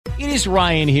It is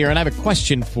Ryan here, and I have a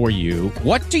question for you.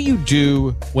 What do you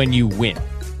do when you win?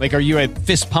 Like, are you a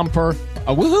fist pumper,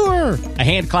 a woohooer, a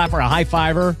hand clapper, a high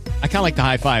fiver? I kind of like the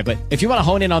high five, but if you want to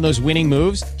hone in on those winning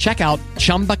moves, check out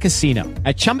Chumba Casino.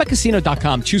 At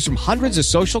ChumbaCasino.com, choose from hundreds of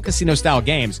social casino-style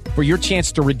games for your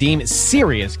chance to redeem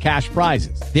serious cash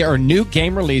prizes. There are new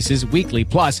game releases weekly,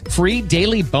 plus free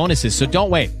daily bonuses. So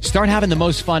don't wait. Start having the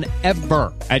most fun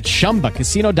ever at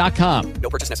ChumbaCasino.com.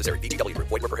 No purchase necessary. VGW. Void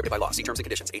where prohibited by law. See terms and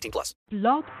conditions. 18 plus.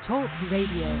 Blog Talk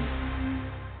Radio.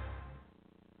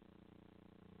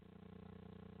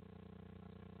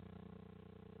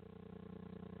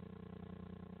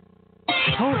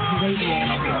 Talk Radio.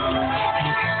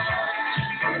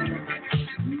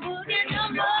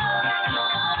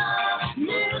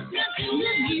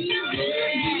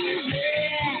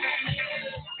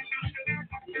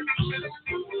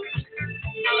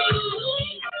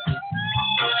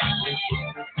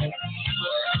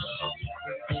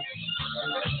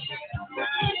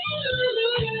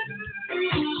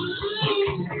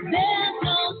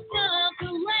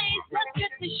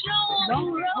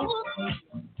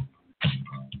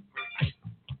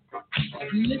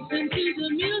 Listen to the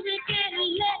music and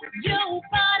let your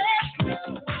body.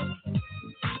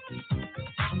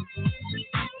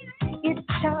 It's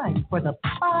time for the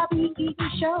Bobby Eaton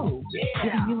Show,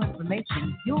 giving you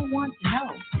information you'll want to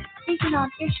know, speaking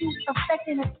on issues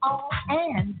affecting us all,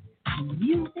 and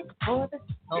music for the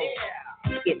soul.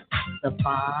 It's the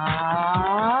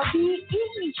Bobby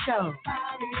Eaton Show.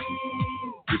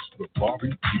 It's the Bobby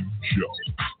Eaton Show.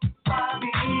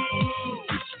 Bobby.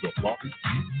 It's the Bobby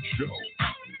Eaton Show.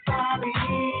 Bobby.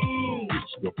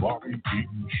 It's the Bobby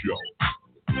Eaton Show.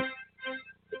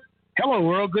 Hello,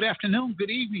 world. Good afternoon, good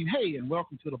evening. Hey, and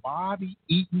welcome to the Bobby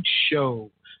Eaton Show.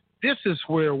 This is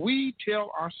where we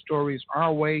tell our stories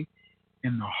our way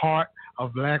in the heart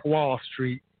of Black Wall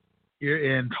Street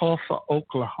here in Tulsa,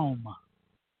 Oklahoma.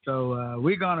 So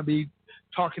we're going to be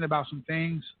talking about some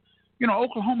things. You know,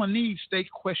 Oklahoma needs State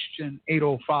Question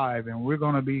 805, and we're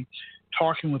going to be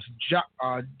talking with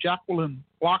Jacqueline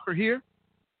Blocker here.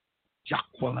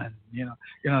 Jacqueline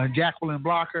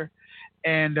Blocker,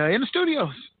 and in the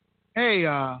studios. Hey,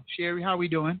 Sherry, how we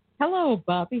doing? Hello,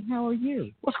 Bobby. How are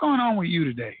you? What's going on with you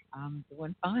today? I'm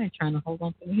doing fine. Trying to hold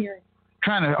on to the hearing.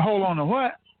 Trying to hold on to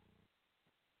what?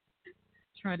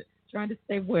 Trying to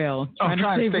stay well. Trying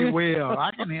to stay well.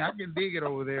 I can dig it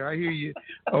over there. I hear you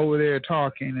over there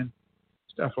talking and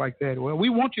stuff like that. Well, we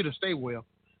want you to stay well.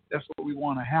 That's what we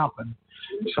want to happen.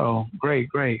 So great.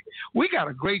 We got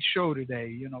a great show today.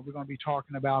 You know, we're going to be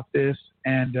talking about this,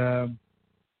 and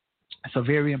it's a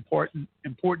very important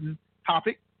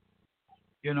topic.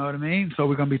 You know what I mean? So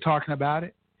we're going to be talking about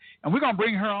it, and we're going to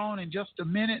bring her on in just a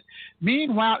minute.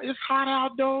 Meanwhile, it's hot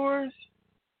outdoors.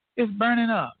 It's burning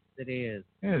up. It is.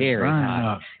 It's very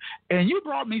hot. Up. And you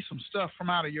brought me some stuff from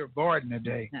out of your garden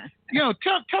today. You know,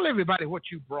 tell everybody what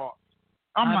you brought.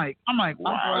 I'm like,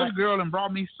 wow, this girl and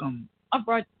brought me some. I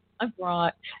brought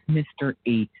Mr.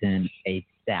 Eaton a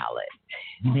salad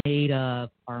made of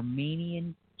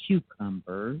Armenian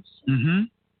cucumbers,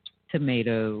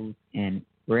 tomatoes, and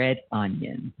red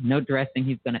onion. No dressing.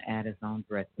 He's going to add his own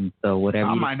dressing. So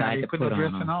whatever you decide to put no on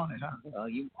dressing on it, huh? Well,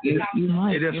 you might. You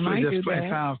might do that.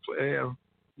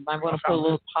 You might want to put a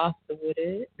little pasta with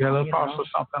it. Yeah, a little pasta,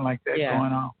 something like that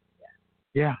going on.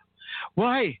 Yeah.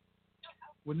 Well, hey,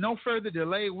 with no further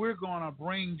delay, we're going to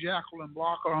bring Jacqueline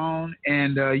Blocker on,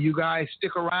 and you guys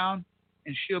stick around,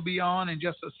 and she'll be on in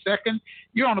just a second.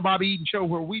 You're on the Bobby Eaton Show,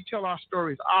 where we tell our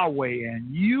stories our way,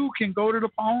 and you can go to the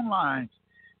phone lines.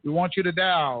 We want you to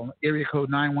dial area code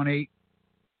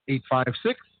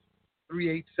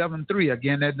 918-856-3873.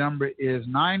 Again, that number is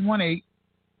 918-856-3873.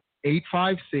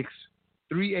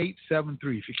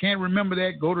 If you can't remember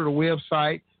that, go to the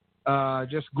website.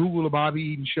 Just Google the Bobby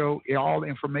Eaton Show. All the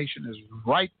information is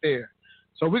right there.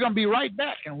 So we're going to be right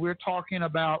back, and we're talking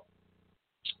about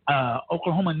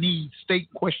Oklahoma needs State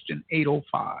Question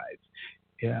 805.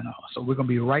 So we're going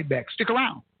to be right back. Stick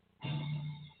around.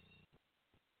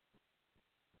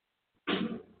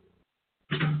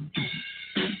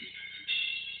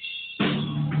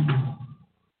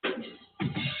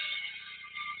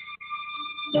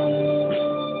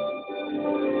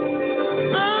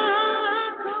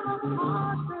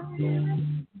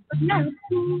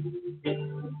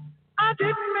 I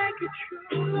didn't make it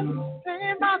true,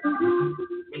 playing by the rules.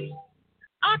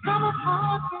 I come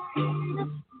apart,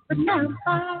 but now I'm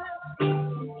fine.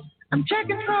 I'm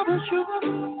checking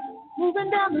troubleshooting, moving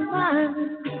down the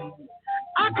line.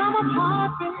 I come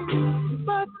apart,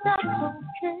 but that's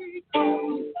okay.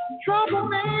 Trouble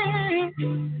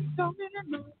man, don't get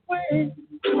in my way.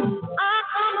 I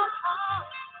come apart,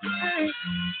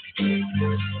 I've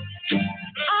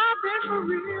been for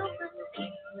real,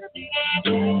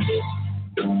 baby.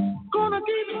 Gonna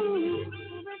keep moving,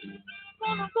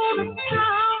 gonna go to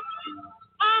town.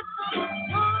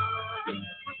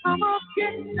 I'm up,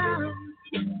 getting down.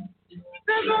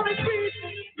 There's only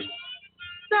people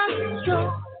that's in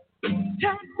trouble.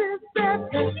 Taxes, debt,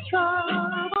 and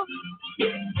trouble.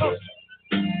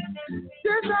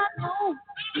 There's not no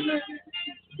place.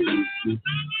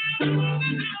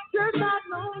 There's not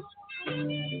no.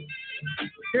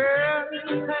 Girl,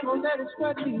 ain't gonna let it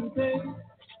sweat me, baby.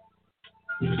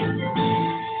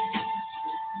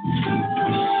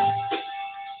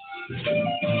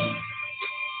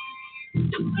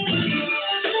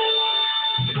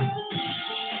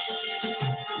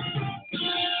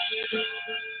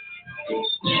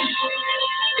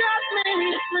 Got me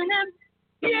singing,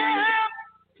 yeah,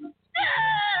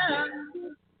 yeah.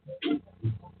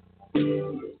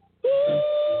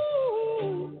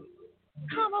 Ooh,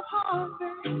 come upon me.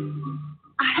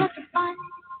 I had to fight,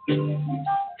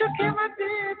 took care of my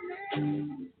business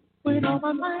with all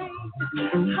my might.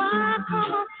 I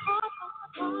come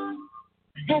upon,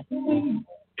 had to win.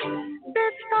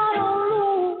 It's not a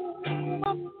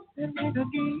room, and then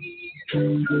again. I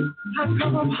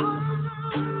come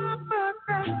upon, but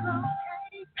that's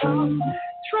okay.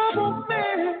 Trouble,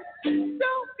 man,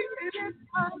 don't get in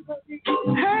my way.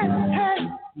 Hey, hey,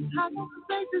 I know the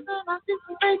faces and I see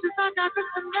some faces. I got the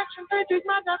connection, they take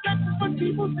my direction. But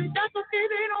people say that's okay,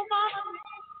 they don't bother me.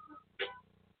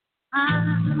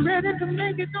 I'm ready to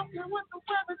make it, don't care what the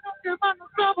weather, don't care about no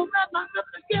trouble, got myself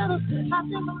together. I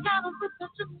feel the kind of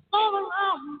protection all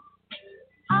around.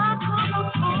 I come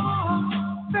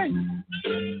upon, baby.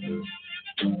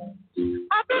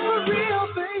 I've been a real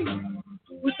baby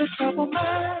with the trouble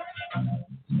man.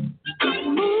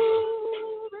 Moving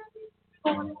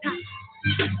on time.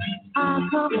 I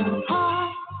come upon,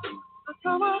 I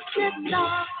come up, get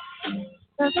down.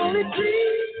 There's only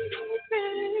three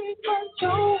things for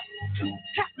Joe.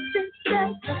 Taxes,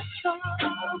 debt, and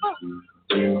trouble.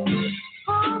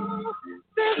 Oh,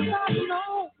 there's not no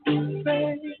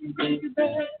baby.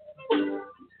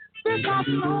 There's not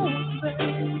no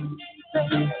baby.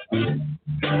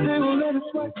 They will let us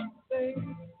sweat, baby.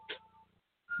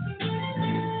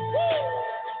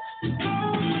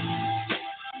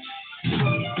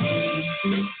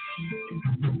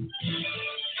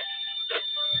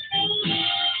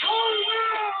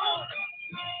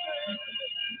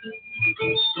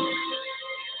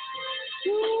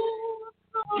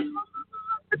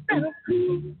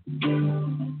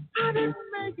 I didn't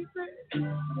make it, baby.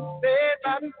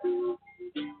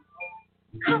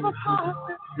 Come apart,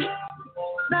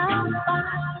 now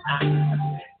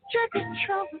I'm checking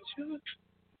troubleshoot.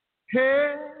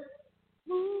 Hey,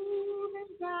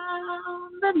 moving down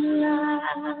the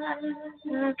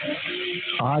line.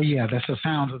 Ah, yeah, that's the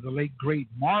sound of the late, great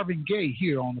Marvin Gaye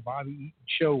here on the Bobby Eaton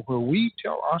Show, where we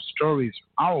tell our stories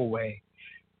our way.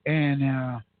 And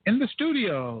in the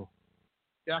studio,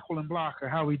 Jacqueline Blocker,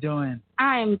 how are we doing?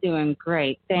 I'm doing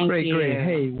great. Thank you. Great.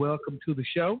 Hey, welcome to the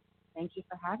show. Thank you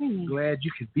for having me. Glad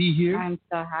you could be here. I'm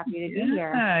so happy to be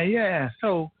here. Yeah.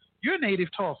 So you're a native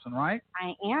Tulsan, right?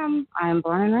 I am. I'm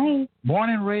born and raised. Born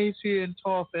and raised here in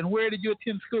Tulsa. And where did you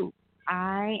attend school?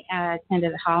 I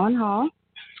attended Holland Hall.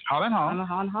 Holland Hall. I'm a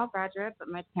Holland Hall graduate, but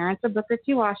my parents are Booker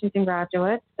T. Washington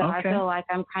graduates, so okay. I feel like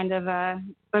I'm kind of a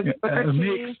Booker T.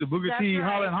 Mix, the Booker T.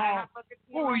 Right. Holland Hall.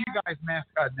 What were you guys'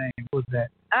 mascot name? What was that?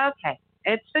 Okay,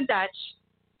 it's the Dutch.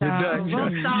 The Dutch.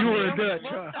 You were a Dutch.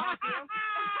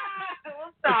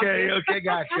 Okay,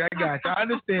 got you. I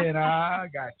understand. I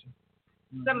got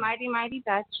you. The mighty, mighty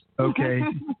Dutch. Okay.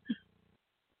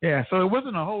 Yeah, so it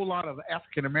wasn't a whole lot of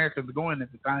African Americans going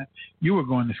at the time you were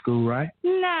going to school, right?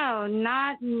 No,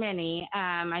 not many.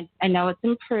 I know it's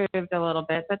improved a little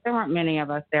bit, but there weren't many of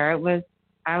us there. I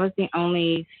was the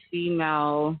only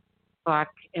female Black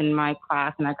in my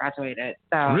class, and I graduated.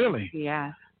 So really?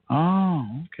 Yeah. Oh,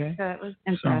 okay. So it was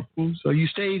interesting. So you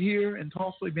stayed here in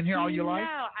Tulsa? You've been here all your life? No,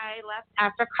 I left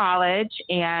after college,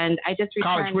 and I just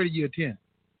returned. College? Where did you attend?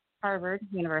 Harvard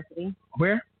University.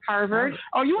 Where? Harvard.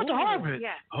 Oh, you went to Harvard?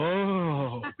 Yeah.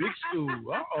 Oh, big school.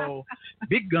 Uh-oh.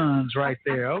 Big guns right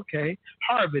there. Okay.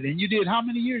 Harvard. And you did, how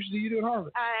many years did you do at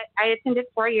Harvard? I attended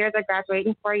 4 years. I graduated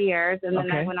in 4 years, and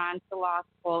then I went on to law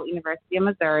school at University of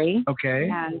Missouri. Okay.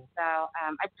 And so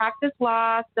I practiced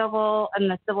law, in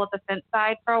the civil defense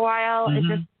side for a while.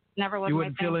 Mm-hmm. It just never was you my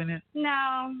wasn't thing. feeling it?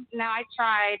 No, I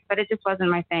tried, but it just wasn't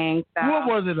my thing. So. What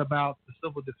was it about the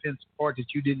civil defense part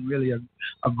that you didn't really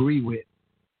agree with?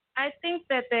 I think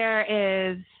that there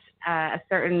is a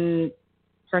certain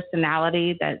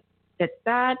personality that fits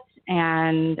that,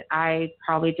 and I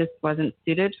probably just wasn't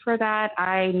suited for that.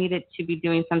 I needed to be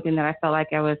doing something that I felt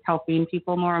like I was helping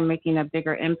people more and making a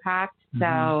bigger impact.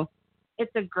 So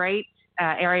it's a great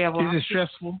area of work. Is it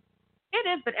stressful? It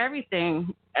is, but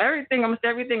almost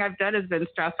everything I've done has been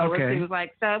stressful. It seems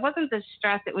like. So it wasn't the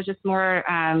stress. It was just more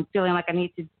feeling like I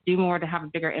need to do more to have a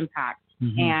bigger impact.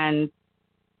 And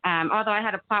although I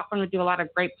had a platform to do a lot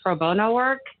of great pro bono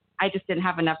work, I just didn't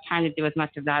have enough time to do as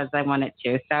much of that as I wanted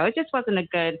to. So it just wasn't a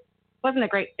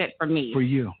great fit for me. For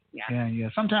you. Yeah.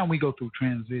 Sometimes we go through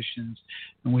transitions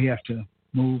and we have to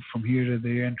move from here to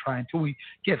there and try until we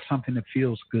get something that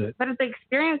feels good. But the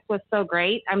experience was so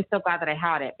great. I'm so glad that I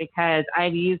had it because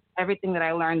I've used everything that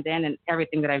I learned then and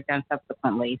everything that I've done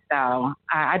subsequently. So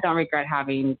I don't regret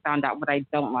having found out what I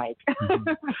don't like.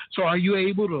 So are you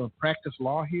able to practice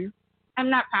law here? I'm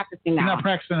not practicing now. You're not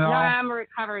practicing at all? No, I'm a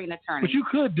recovering attorney. But you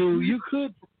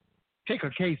could take a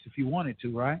case if you wanted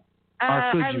to, right?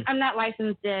 I'm not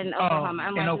licensed in Oklahoma.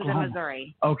 I'm licensed in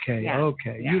Missouri. Okay. Yeah.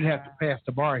 You'd have to pass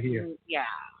the bar here.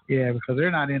 Yeah, because they're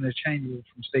not interchangeable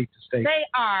from state to state. They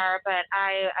are, but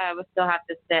I would still have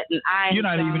to sit. And You're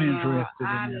not even interested in that.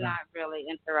 I'm not really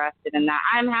interested in that.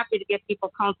 I'm happy to give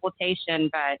people consultation,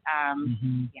 but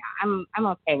I'm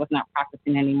okay with not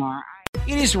practicing anymore.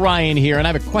 It is Ryan here, and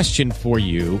I have a question for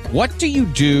you. What do you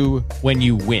do when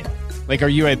you win? Like, are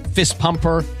you a fist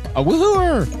pumper, a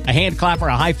woohooer, a hand clapper,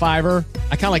 a high fiver?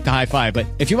 I kind of like the high five, but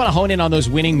if you want to hone in on those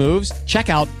winning moves, check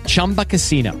out Chumba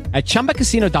Casino. At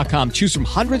ChumbaCasino.com, choose from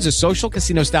hundreds of social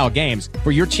casino-style games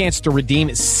for your chance to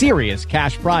redeem serious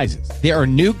cash prizes. There are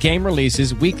new game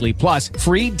releases weekly, plus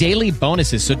free daily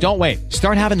bonuses. So don't wait.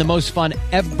 Start having the most fun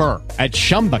ever at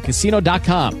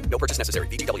ChumbaCasino.com. No purchase necessary.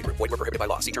 VGW Group. Void where prohibited by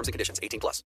law. See terms and conditions. 18+.